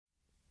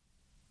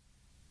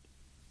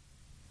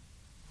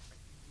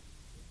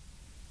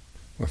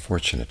We're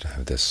fortunate to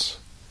have this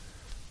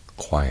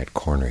quiet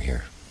corner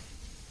here,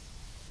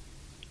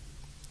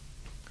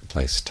 a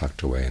place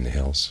tucked away in the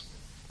hills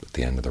at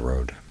the end of the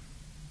road.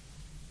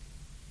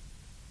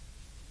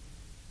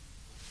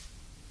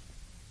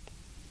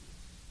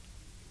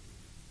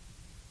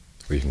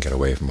 Where you can get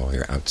away from all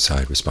your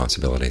outside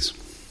responsibilities.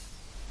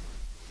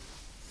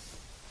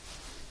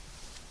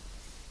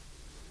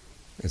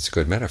 It's a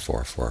good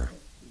metaphor for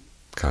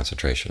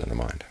concentration in the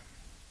mind.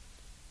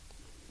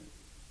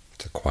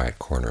 It's a quiet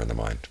corner in the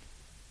mind,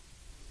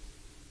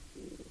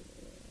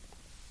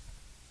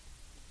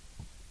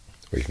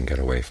 where you can get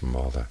away from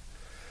all the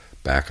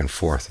back and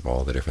forth of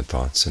all the different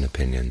thoughts and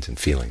opinions and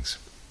feelings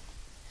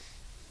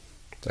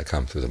that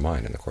come through the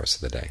mind in the course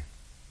of the day.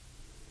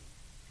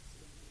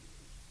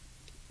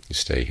 You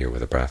stay here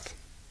with the breath.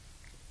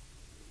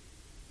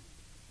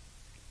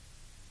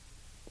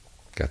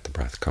 Get the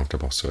breath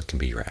comfortable so it can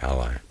be your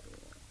ally.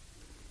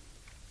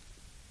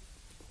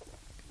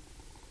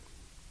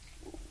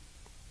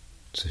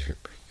 So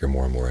you're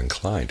more and more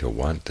inclined to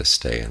want to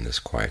stay in this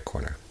quiet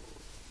corner,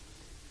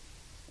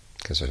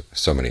 because there are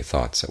so many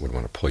thoughts that would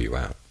want to pull you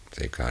out.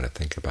 You've got to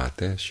think about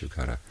this, you've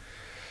got to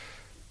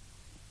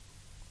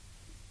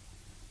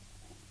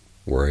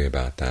worry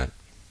about that.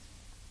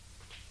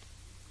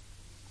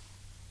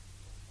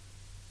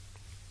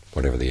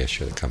 Whatever the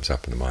issue that comes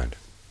up in the mind,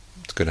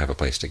 it's good to have a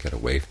place to get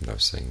away from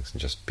those things and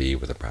just be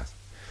with the breath.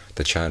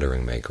 The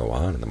chattering may go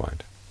on in the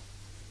mind,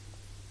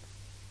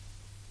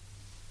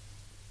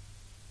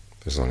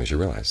 as long as you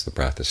realize the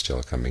breath is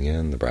still coming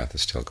in, the breath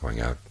is still going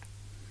out.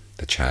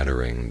 The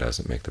chattering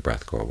doesn't make the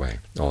breath go away.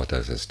 All it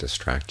does is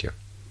distract you.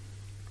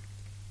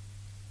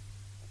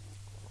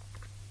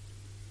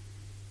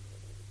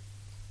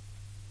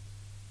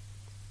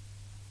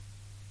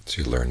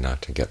 So you learn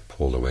not to get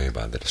pulled away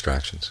by the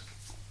distractions.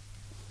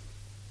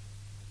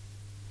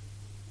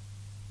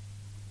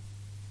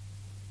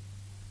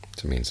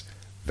 So it means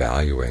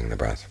valuing the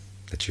breath,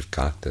 that you've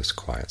got this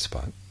quiet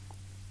spot.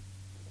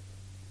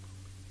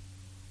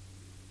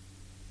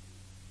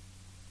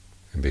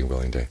 And being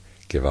willing to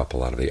give up a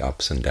lot of the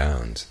ups and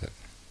downs that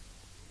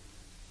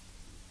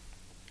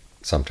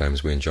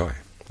sometimes we enjoy.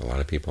 A lot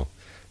of people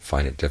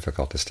find it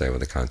difficult to stay with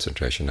the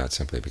concentration, not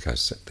simply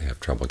because they have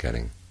trouble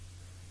getting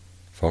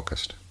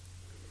focused,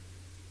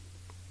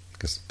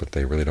 but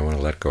they really don't want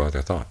to let go of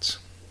their thoughts.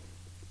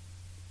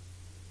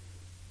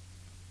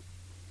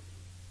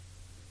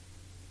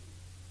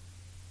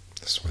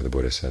 That's why the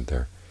Buddha said there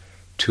are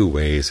two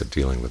ways of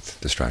dealing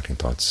with distracting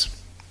thoughts.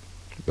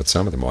 But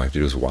some of them, all you have to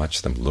do is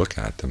watch them, look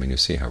at them, and you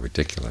see how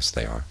ridiculous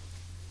they are.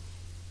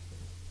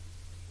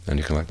 And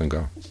you can let them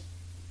go.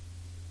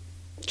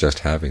 Just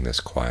having this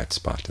quiet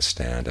spot to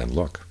stand and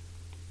look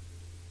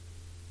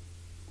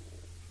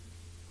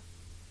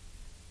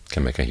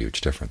can make a huge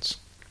difference.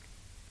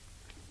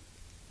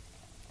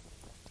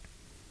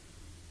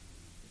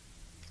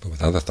 But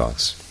with other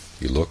thoughts,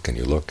 you look and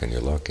you look and you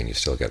look and you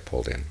still get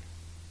pulled in.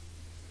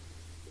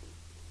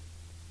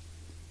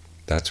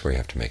 That's where you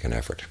have to make an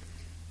effort.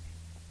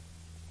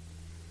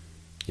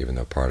 Even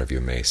though part of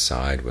you may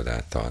side with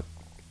that thought,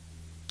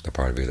 the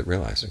part of you that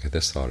realizes, okay,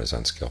 this thought is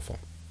unskillful,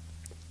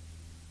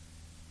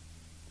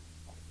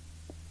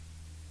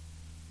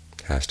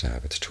 it has to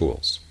have its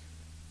tools,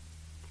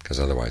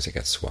 because otherwise it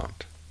gets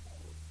swamped.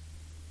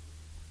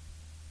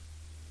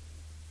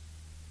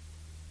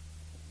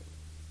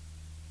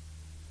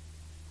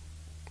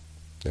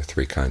 There are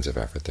three kinds of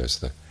effort. There's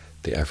the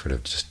effort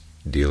of just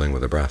dealing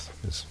with the breath.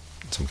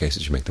 In some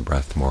cases you make the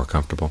breath more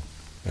comfortable,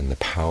 and the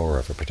power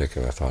of a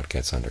particular thought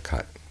gets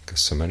undercut, because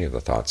so many of the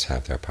thoughts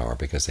have their power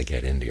because they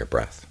get into your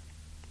breath.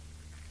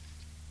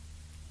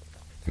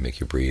 They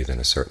make you breathe in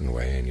a certain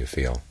way, and you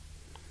feel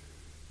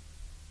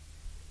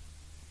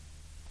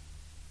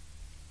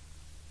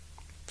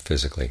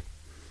physically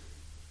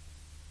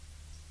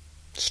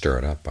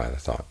stirred up by the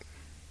thought.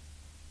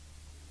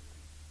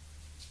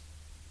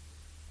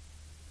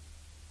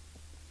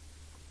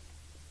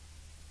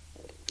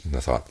 And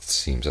the thought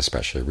seems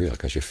especially real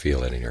because you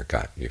feel it in your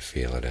gut, you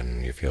feel it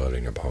in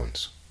your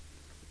bones.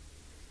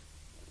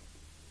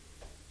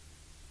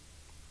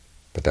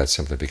 But that's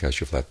simply because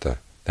you've let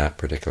that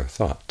particular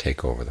thought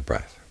take over the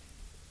breath.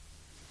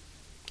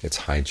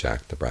 It's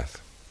hijacked the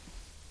breath.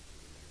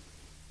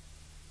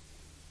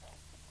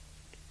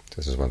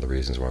 This is one of the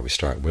reasons why we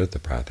start with the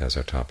breath as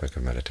our topic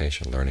of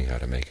meditation, learning how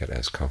to make it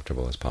as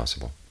comfortable as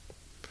possible,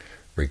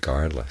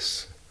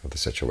 regardless of the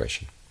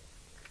situation.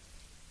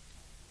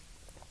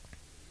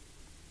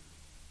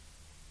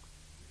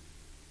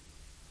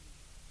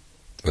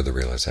 With the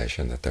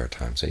realization that there are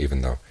times that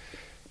even though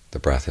the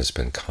breath has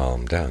been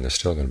calmed down, there's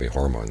still going to be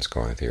hormones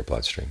going through your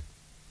bloodstream,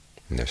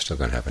 and they're still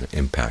going to have an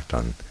impact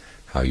on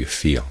how you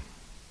feel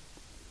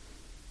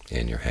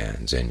in your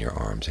hands, in your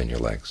arms, in your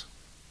legs.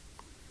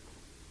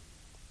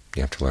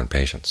 You have to learn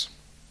patience.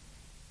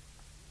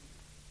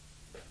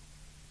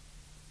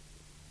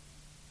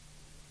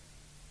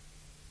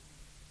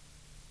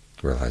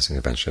 Realizing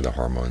eventually the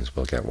hormones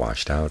will get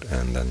washed out,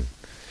 and then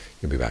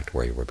you'll be back to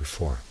where you were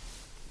before.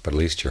 But at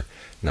least you're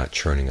not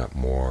churning up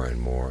more and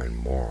more and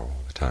more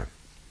all the time.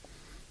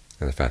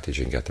 And the fact that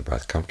you can get the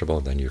breath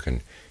comfortable, then you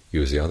can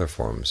use the other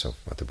forms of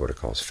what the Buddha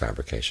calls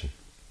fabrication,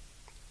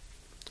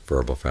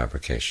 verbal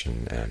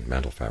fabrication and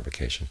mental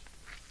fabrication.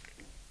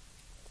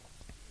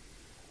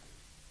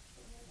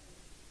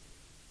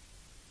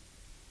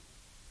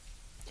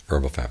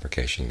 Verbal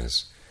fabrication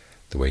is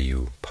the way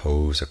you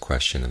pose a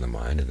question in the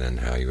mind and then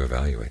how you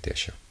evaluate the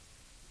issue.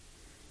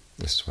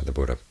 This is why the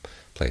Buddha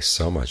placed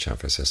so much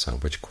emphasis on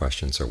which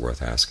questions are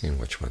worth asking and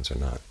which ones are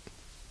not.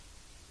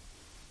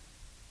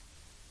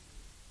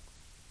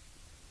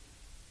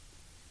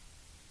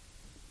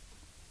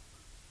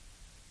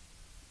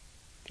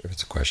 If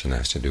it's a question that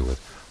has to do with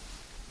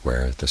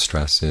where the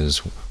stress is,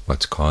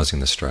 what's causing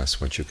the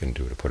stress, what you can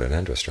do to put an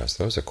end to stress,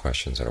 those are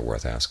questions that are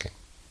worth asking.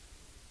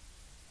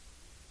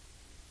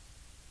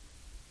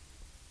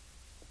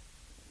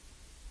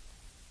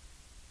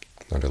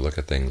 Learn to look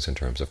at things in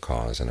terms of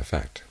cause and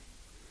effect.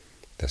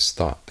 This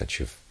thought that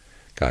you've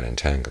got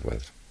entangled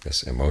with,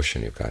 this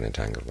emotion you've got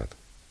entangled with,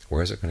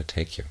 where is it going to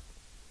take you?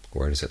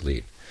 Where does it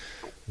lead?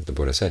 The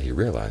Buddha said he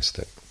realized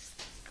that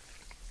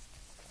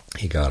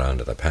he got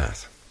onto the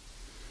path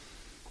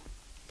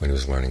when he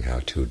was learning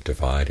how to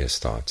divide his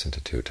thoughts into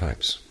two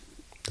types,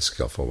 the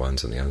skillful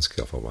ones and the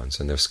unskillful ones.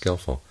 And they're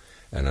skillful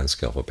and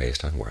unskillful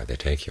based on where they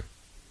take you.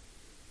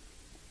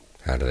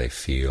 How do they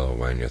feel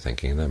when you're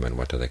thinking them, and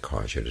what do they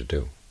cause you to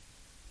do?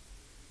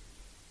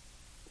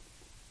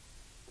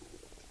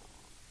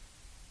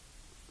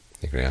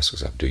 You can ask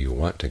yourself, do you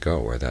want to go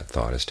where that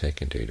thought is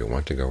taking you? Do you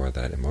want to go where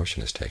that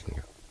emotion is taking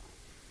you?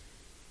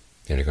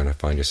 And you're going to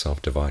find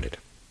yourself divided.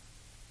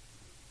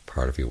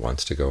 Part of you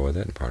wants to go with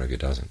it, and part of you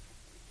doesn't.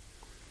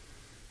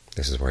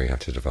 This is where you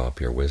have to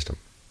develop your wisdom.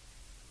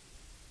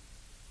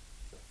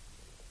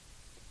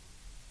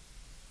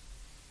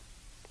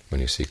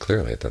 When you see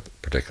clearly that the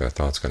particular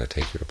thought's going to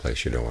take you to a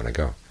place you don't want to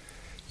go,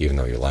 even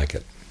though you like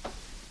it,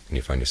 and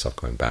you find yourself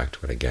going back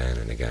to it again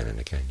and again and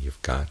again,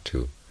 you've got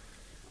to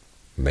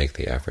make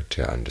the effort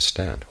to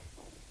understand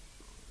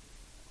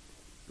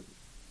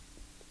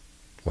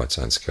what's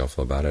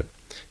unskillful about it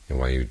and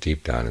why you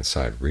deep down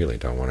inside really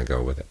don't want to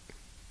go with it.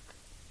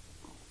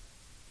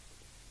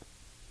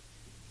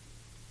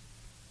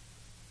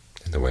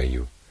 And the way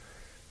you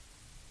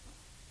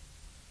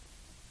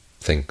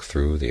think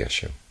through the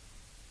issue.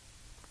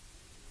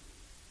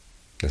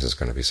 This is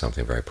going to be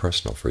something very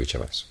personal for each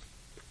of us.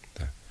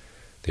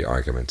 The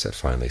arguments that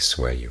finally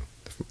sway you,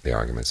 the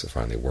arguments that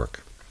finally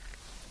work,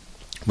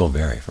 will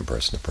vary from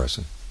person to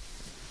person.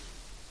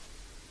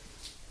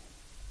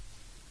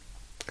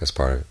 Because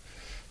part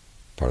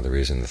of the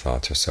reason the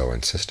thoughts are so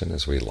insistent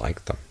is we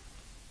like them.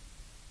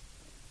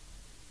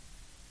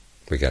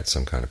 We get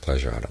some kind of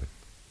pleasure out of them.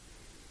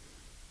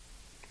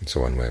 And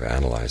so one way of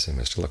analyzing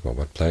them is to look, well,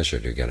 what pleasure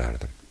do you get out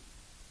of them?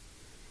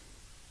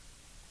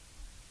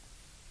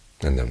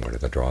 And then what are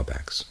the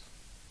drawbacks?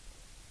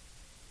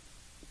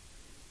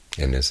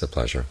 And is the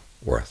pleasure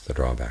worth the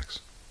drawbacks?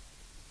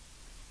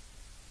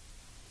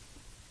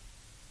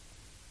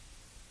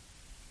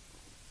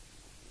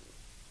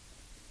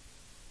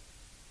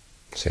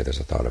 Say there's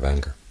a thought of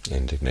anger,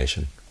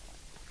 indignation.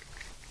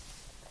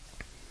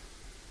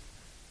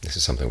 This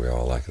is something we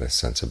all like, this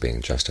sense of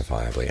being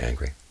justifiably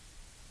angry.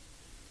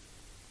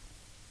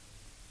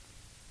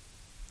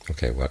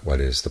 Okay, what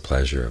is the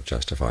pleasure of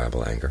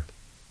justifiable anger?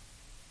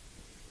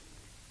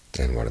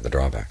 And what are the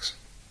drawbacks?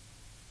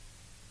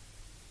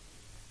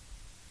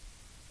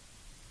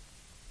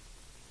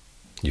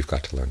 You've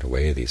got to learn to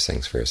weigh these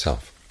things for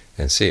yourself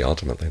and see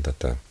ultimately that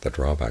the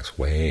drawbacks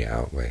way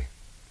outweigh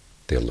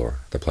the allure,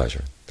 the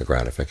pleasure, the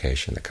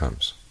gratification that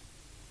comes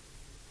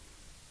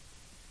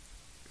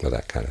with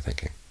that kind of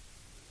thinking.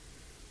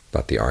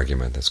 But the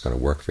argument that's going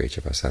to work for each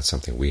of us, that's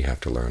something we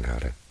have to learn how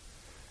to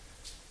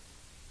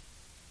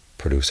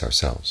produce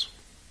ourselves.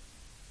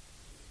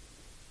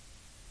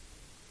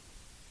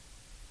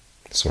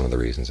 It's one of the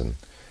reasons in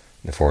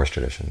the forest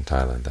tradition in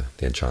Thailand,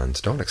 the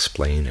Ajahns don't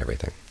explain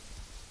everything.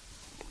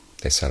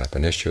 They set up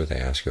an issue, they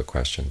ask you a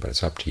question, but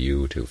it's up to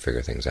you to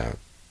figure things out.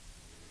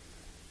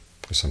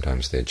 Or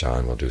sometimes the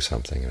Ajahn will do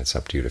something, and it's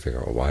up to you to figure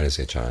out, well, why is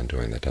the Ajahn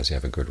doing that? Does he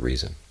have a good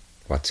reason?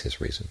 What's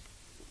his reason?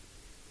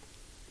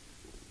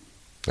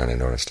 And I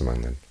noticed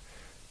among the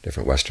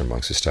different Western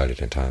monks who studied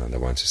in Thailand, the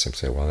ones who simply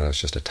say, well,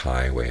 that's just a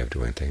Thai way of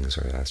doing things,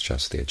 or that's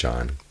just the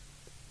Ajahn,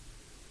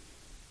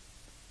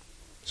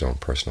 his own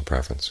personal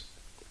preference.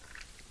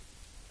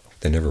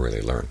 They never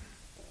really learn.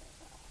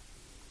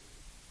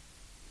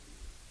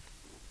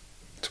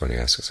 It's when you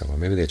ask yourself, well,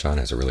 maybe the Ajahn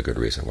has a really good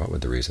reason. What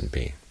would the reason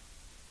be?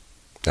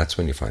 That's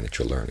when you find that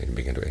you're learning and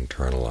begin to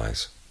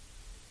internalize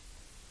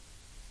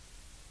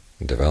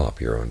and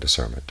develop your own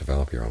discernment,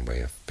 develop your own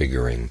way of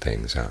figuring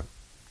things out.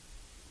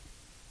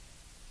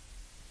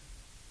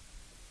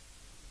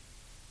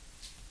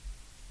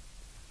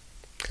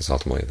 Because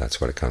ultimately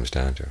that's what it comes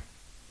down to.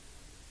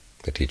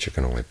 The teacher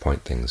can only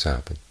point things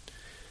out, but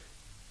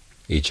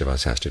each of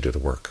us has to do the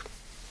work.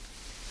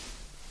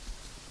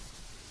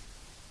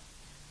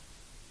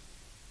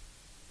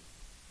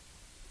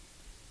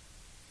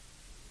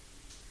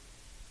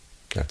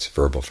 That's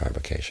verbal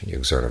fabrication. You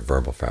exert a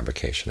verbal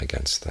fabrication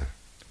against the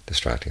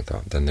distracting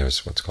thought. Then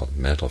there's what's called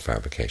mental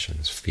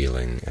fabrications,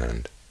 feeling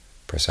and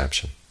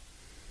perception.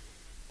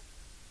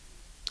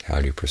 How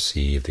do you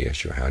perceive the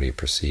issue? How do you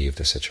perceive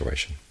the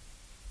situation?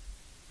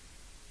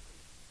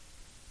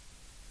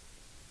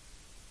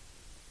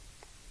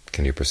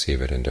 Can you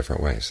perceive it in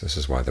different ways? This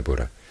is why the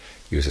Buddha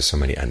uses so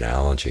many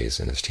analogies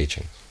in his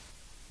teachings.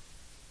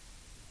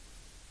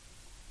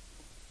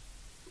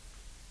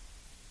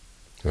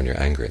 When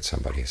you're angry at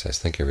somebody, he says,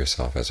 think of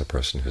yourself as a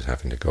person who's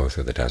having to go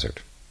through the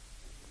desert,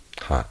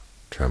 hot,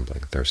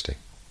 trembling, thirsty.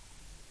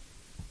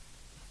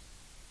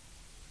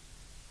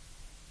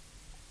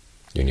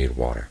 You need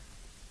water.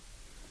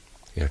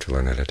 You have to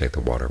learn how to take the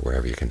water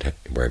wherever you can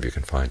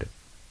find it.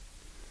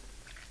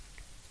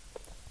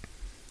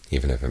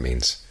 Even if it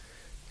means,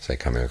 say,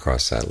 coming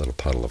across that little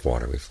puddle of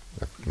water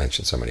I've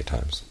mentioned so many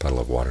times, a puddle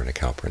of water in a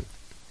cow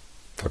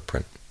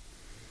footprint.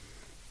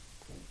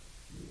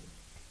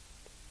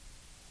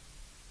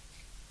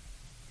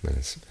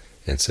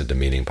 It's a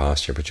demeaning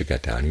posture, but you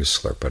get down, you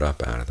slurp it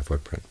up out of the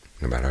footprint,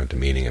 no matter how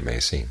demeaning it may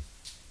seem.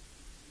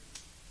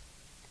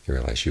 You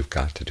realize you've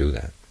got to do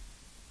that.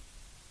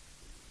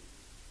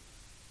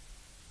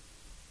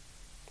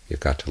 You've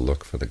got to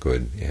look for the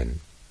good in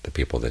the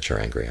people that you're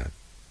angry at.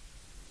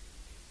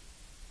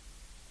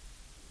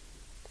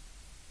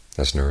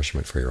 That's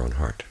nourishment for your own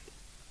heart.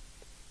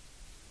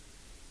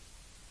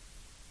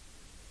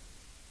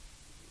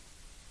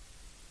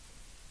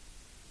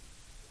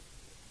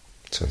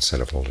 So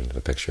instead of holding the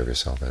picture of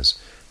yourself as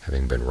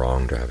having been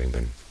wronged or having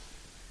been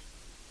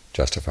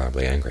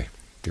justifiably angry,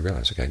 you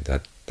realize, okay,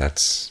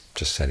 that's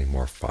just setting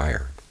more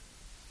fire,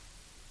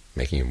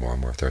 making you more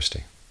and more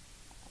thirsty.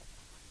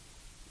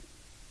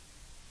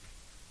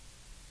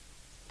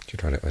 You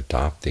try to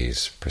adopt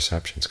these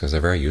perceptions because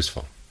they're very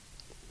useful.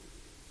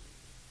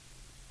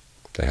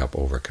 They help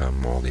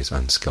overcome all these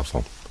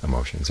unskillful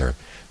emotions. They're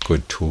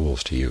good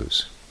tools to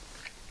use.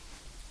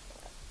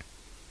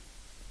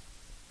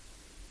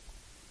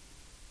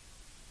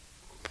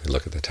 If we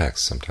look at the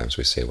text, sometimes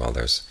we see, well,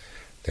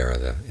 there are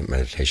the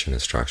meditation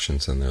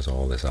instructions, and there's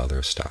all this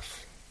other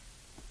stuff,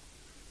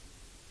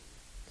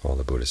 all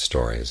the Buddhist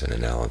stories and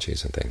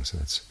analogies and things.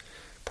 And that's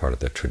part of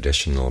the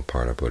traditional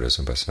part of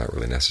Buddhism, but it's not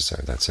really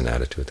necessary. That's an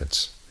attitude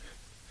that's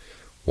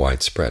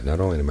widespread, not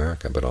only in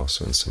America, but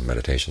also in some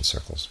meditation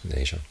circles in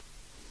Asia.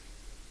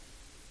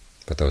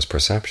 But those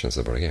perceptions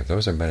the Buddha gave,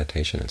 those are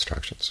meditation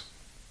instructions.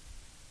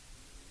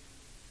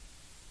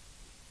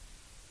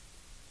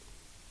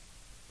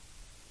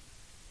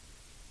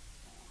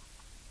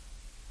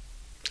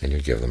 And you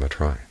give them a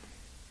try.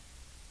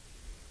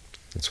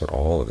 That's what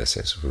all of this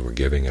is. We were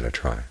giving it a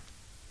try.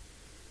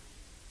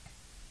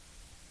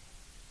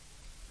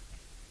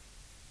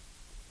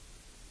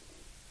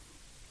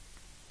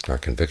 Our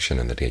conviction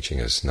in the teaching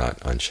is not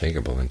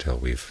unshakable until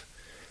we've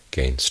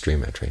gained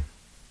stream entry.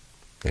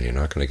 And you're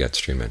not going to get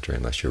stream entry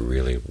unless you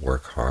really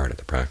work hard at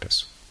the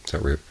practice. So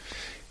it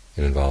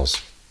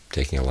involves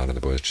taking a lot of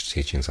the Buddhist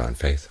teachings on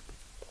faith.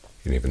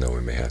 And even though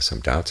we may have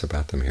some doubts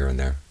about them here and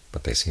there,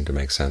 but they seem to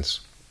make sense.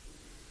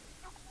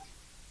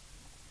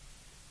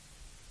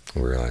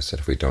 And we realize that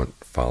if we don't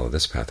follow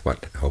this path,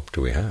 what hope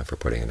do we have for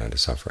putting an end to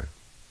suffering?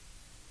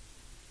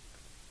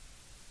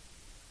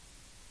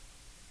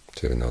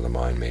 So even though the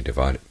mind may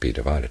be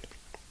divided.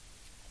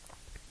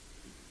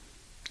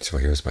 So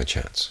here's my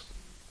chance.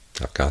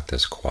 I've got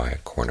this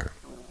quiet corner.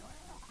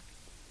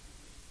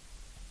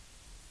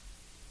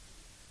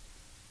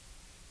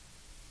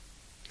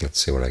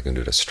 Let's see what I can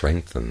do to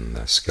strengthen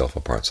the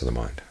skillful parts of the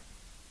mind.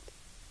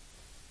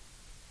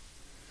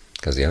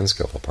 Because the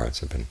unskillful parts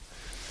have been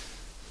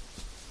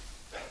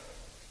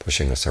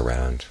pushing us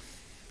around,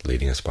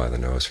 leading us by the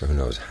nose for who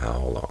knows how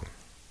long.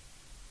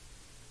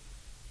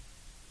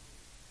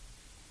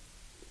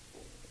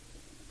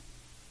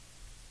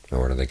 And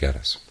where do they get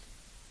us?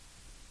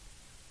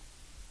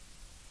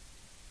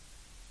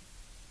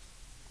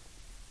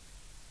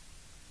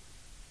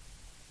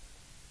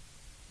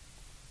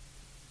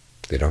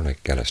 They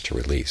don't get us to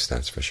release,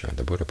 that's for sure.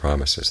 The Buddha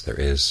promises there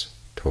is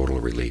total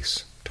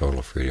release,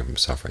 total freedom from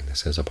suffering.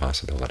 This is a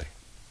possibility.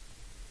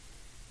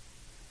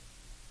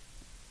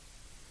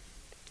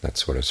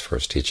 That's what his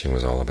first teaching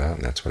was all about,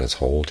 and that's what his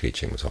whole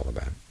teaching was all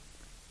about.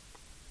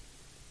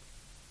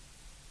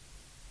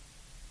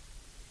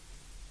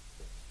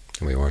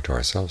 And we owe it to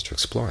ourselves to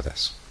explore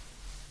this.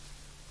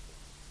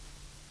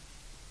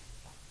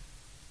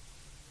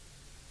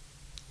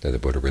 Did the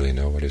Buddha really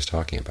know what he was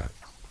talking about?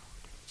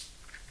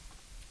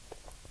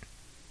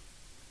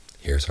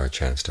 Here's our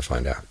chance to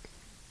find out.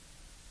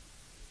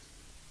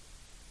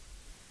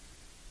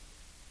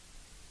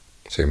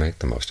 So you make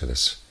the most of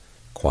this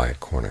quiet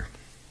corner.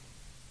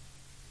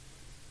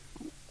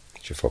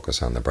 You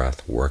focus on the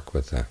breath, work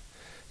with the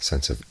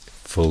sense of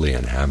fully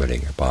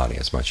inhabiting your body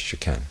as much as you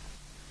can.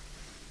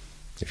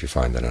 If you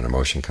find that an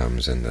emotion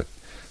comes in that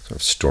sort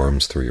of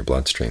storms through your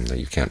bloodstream, that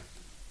you can't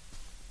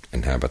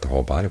inhabit the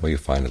whole body, well, you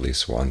find at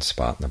least one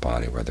spot in the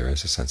body where there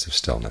is a sense of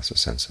stillness, a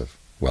sense of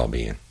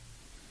well-being.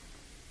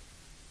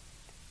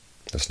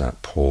 It's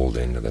not pulled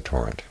into the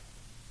torrent.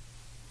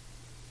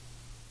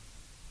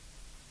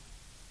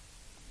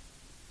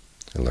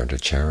 and learn to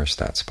cherish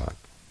that spot.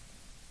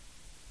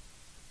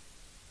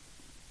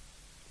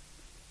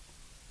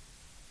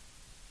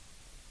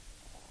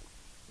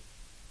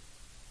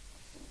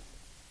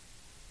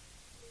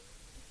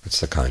 It's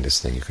the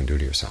kindest thing you can do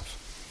to yourself.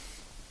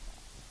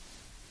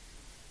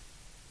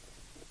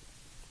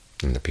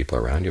 And the people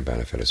around you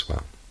benefit as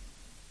well.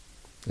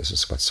 This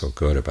is what's so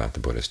good about the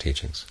Buddha's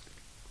teachings.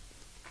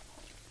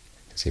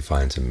 Is he's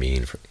found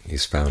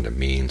a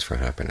means for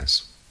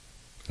happiness,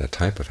 a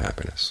type of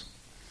happiness.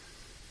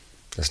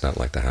 It's not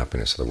like the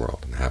happiness of the world.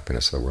 And the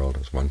happiness of the world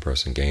is one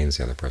person gains,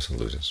 the other person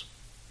loses.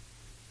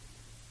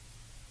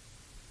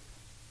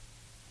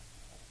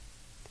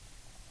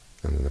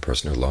 And then the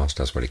person who lost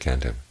does what he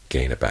can to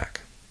gain it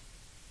back.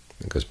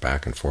 It goes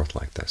back and forth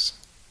like this.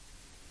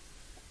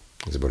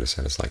 As the Buddha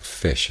said, it's like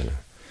fish in a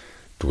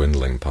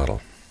dwindling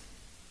puddle.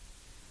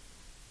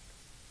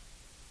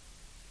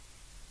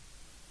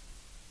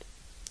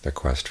 Their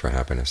quest for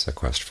happiness, their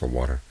quest for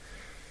water,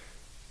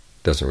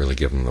 doesn't really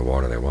give them the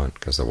water they want,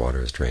 because the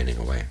water is draining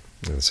away.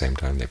 At the same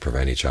time, they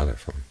prevent each other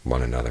from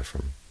one another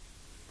from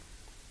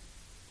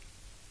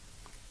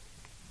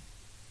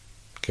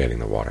getting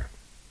the water.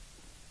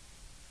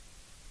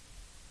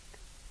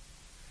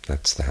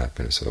 That's the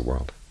happiness of the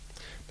world.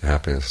 The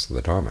happiness of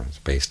the Dharma is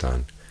based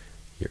on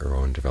your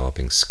own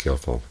developing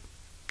skillful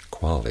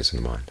qualities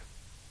in the mind.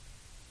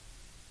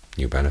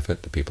 You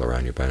benefit, the people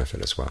around you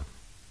benefit as well.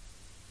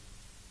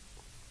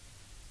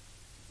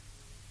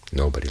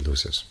 Nobody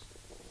loses.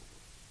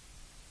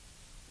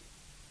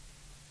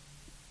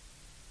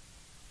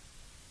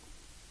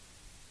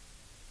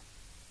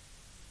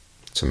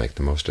 So make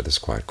the most of this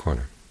quiet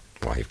corner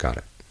while you've got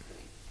it.